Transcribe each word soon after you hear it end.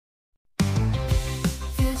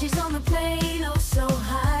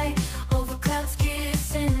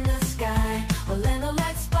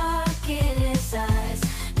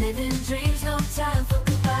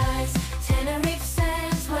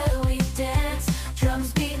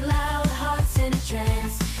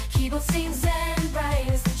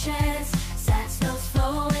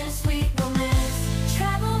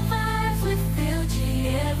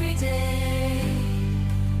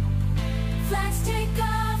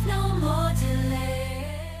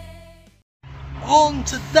on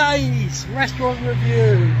today's restaurant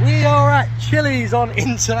review, we are at Chilli's on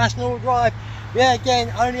International Drive. Yeah,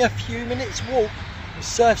 again, only a few minutes walk from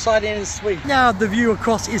Surfside Inn and Suite. Now the view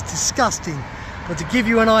across is disgusting, but to give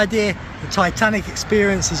you an idea, the Titanic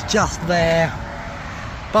Experience is just there,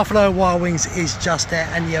 Buffalo Wild Wings is just there,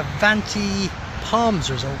 and the Avanti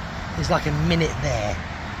Palms Resort is like a minute there.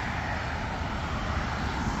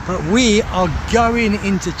 But we are going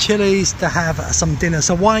into Chilli's to have some dinner,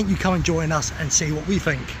 so why don't you come and join us and see what we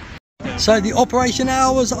think. So the operation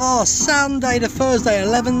hours are Sunday to Thursday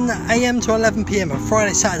 11 AM to 11 PM and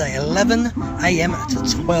Friday Saturday 11 AM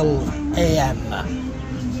to 12 AM.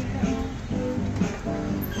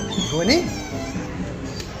 Going in.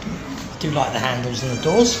 I do like the handles and the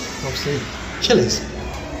doors, obviously Chilli's.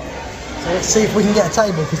 So let's see if we can get a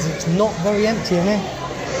table because it's not very empty in here.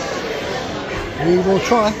 We will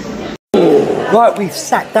try. Right, we've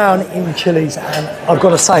sat down in Chilli's, and I've got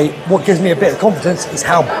to say, what gives me a bit of confidence is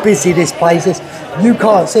how busy this place is. You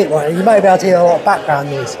can't see it right now. You may be able to hear a lot of background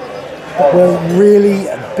noise, but we're really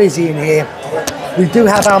busy in here. We do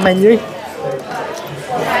have our menu.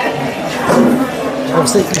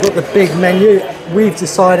 Obviously, we've got the big menu. We've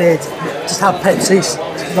decided just have Pepsi's,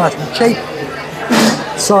 it's nice and cheap.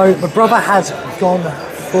 So my brother has gone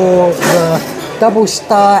for the double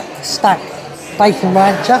stack bacon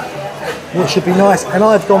rancher, which should be nice, and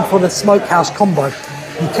I've gone for the smokehouse combo.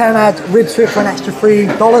 You can add ribs to it for an extra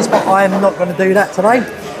 $3, but I am not going to do that today.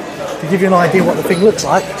 To give you an idea what the thing looks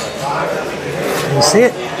like, can you see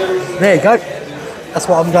it? There you go. That's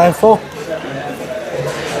what I'm going for.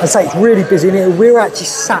 I say it's really busy in here. We're actually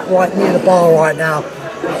sat right near the bar right now.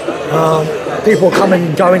 People are coming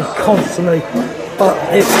and going constantly, but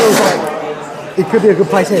it feels like it could be a good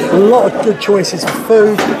place here. A lot of good choices for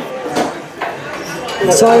food.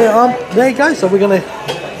 So there you go, so we're going to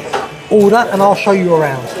order and I'll show you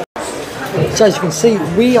around. So as you can see,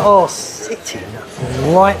 we are sitting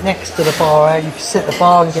right next to the bar area. You can sit at the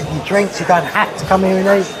bar and get your drinks. You don't have to come here and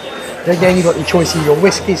eat. Then again, you've got your choice of your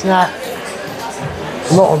whiskies and that.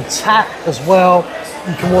 A lot on tap as well.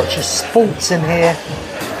 You can watch your sports in here.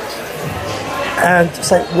 And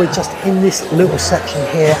so we're just in this little section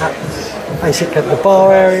here at basically the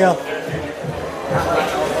bar area.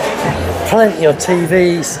 Plenty of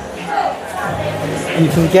TVs. You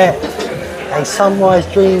can get a Sunrise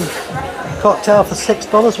Dream cocktail for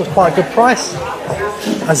 $6, was quite a good price.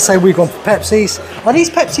 As I say, we've gone for Pepsi's. Are these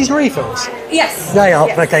Pepsi's refills? Yes. They are.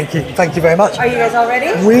 Yes. Thank you very much. Are you guys all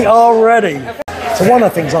ready? We are ready. Okay. So one of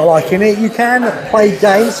the things I like in it, you can play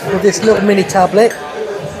games with this little mini tablet.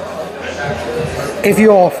 If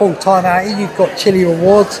you are full-time out here, you've got Chilli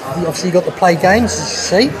rewards. Obviously you've got the play games, as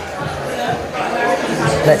you see.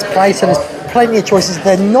 Let's play, so there's plenty of choices.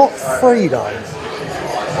 They're not free though.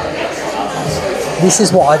 This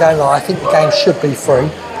is what I don't like. I think the game should be free.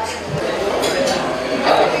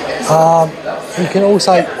 You can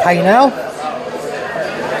also pay now,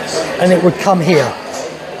 and it would come here.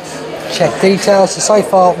 Check details. So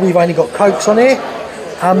far we've only got Cokes on here.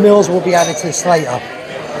 Our meals will be added to this later.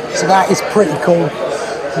 So that is pretty cool.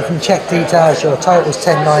 You can check details. Your total's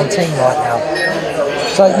 $10.19 right now.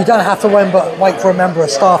 So you don't have to wait for a member of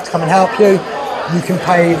staff to come and help you. You can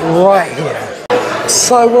pay right here.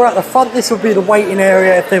 So we're at the front. This would be the waiting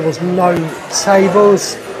area if there was no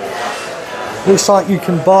tables. Looks like you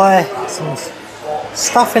can buy some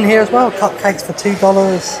stuff in here as well. Cupcakes for $2.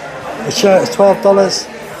 The shirt is $12.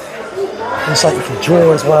 Looks like you can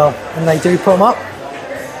draw as well, and they do put them up.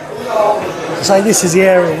 So this is the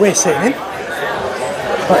area we're sitting in.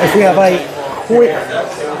 But if we have a quick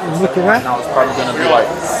look around. Now it's probably going to be like.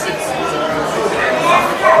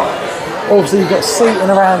 Obviously, you've got seating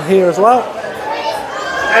around here as well.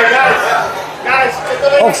 Hey guys.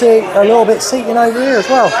 Obviously, a little bit seating over here as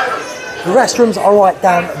well. The restrooms are right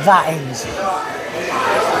down that end.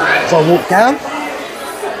 So I walk down.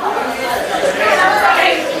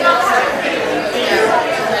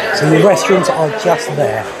 So the restrooms are just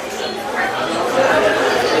there.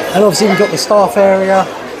 And obviously we've got the staff area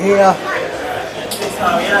here.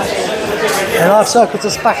 And I've circled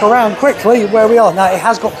us back around quickly where we are. Now it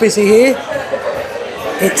has got busy here.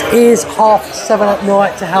 It is 7:30 at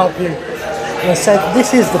night to help you. And I said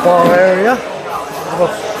this is the bar area. Have a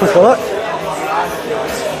quick look.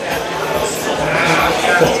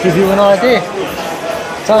 Just to give you an idea.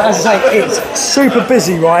 So as I say, it's super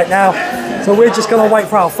busy right now. So we're just going to wait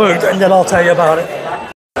for our food and then I'll tell you about it.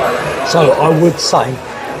 So I would say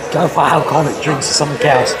go for alcoholic drinks or something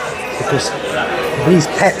else, because these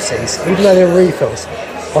Pepsi's, even though they're refills,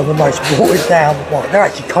 are the most watered down, well, they're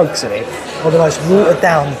actually Cokes in it, are the most watered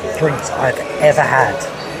down drinks I've ever had.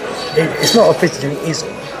 It's not a fizzy drink, it's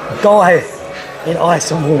in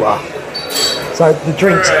ice and water. So the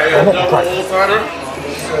drinks are not great.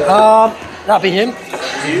 That'll be him.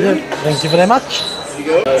 Thank you very much.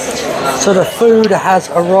 So the food has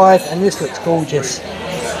arrived and this looks gorgeous.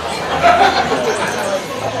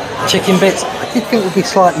 Chicken bits, I did think it would be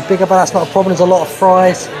slightly bigger, but that's not a problem. There's a lot of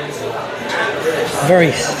fries,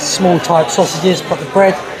 very small type sausages, but the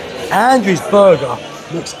bread. Andrew's burger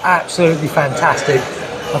looks absolutely fantastic.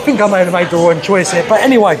 I think I may have made the wrong choice here, but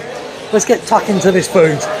anyway, let's get tucked into this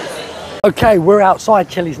food. Okay, we're outside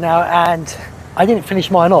Chili's now, and I didn't finish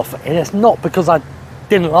mine off, and it's not because I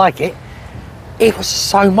didn't like it. It was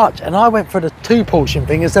so much, and I went for the 2 portion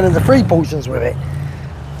thing instead of the 3 portions with it.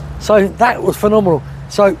 So that was phenomenal.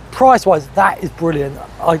 So price-wise, that is brilliant.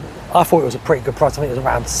 I thought it was a pretty good price. I think it was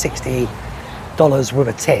around $60 with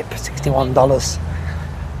a tip, $61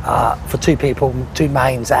 for 2 people, 2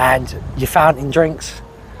 mains, and your fountain drinks.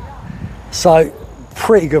 So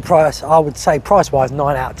pretty good price. I would say price-wise,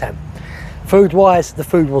 9 out of 10. Food-wise, the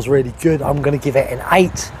food was really good. I'm going to give it an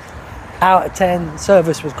 8 out of 10.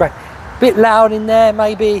 Service was great. Bit loud in there,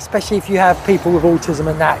 maybe, especially if you have people with autism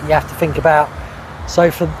and that you have to think about.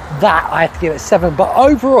 So for that, I have to give it 7. But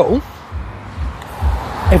overall,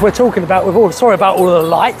 if we're talking about, sorry about all of the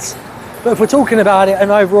lights, but if we're talking about it,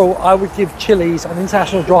 and overall, I would give Chili's on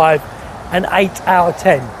International Drive an 8 out of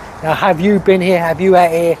 10. Now, have you been here? Have you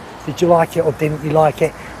ate here? Did you like it or didn't you like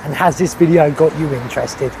it? And has this video got you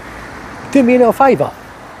interested? Do me a little favour.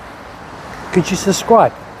 Could you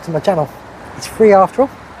subscribe to my channel? It's free after all.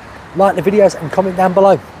 Like the videos and comment down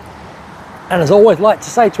below. And as I always like to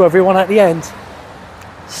say to everyone at the end,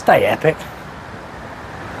 stay epic.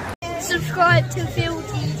 Subscribe to Phill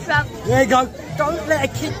Travel. There you go. Don't let a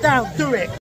kid down. Do it.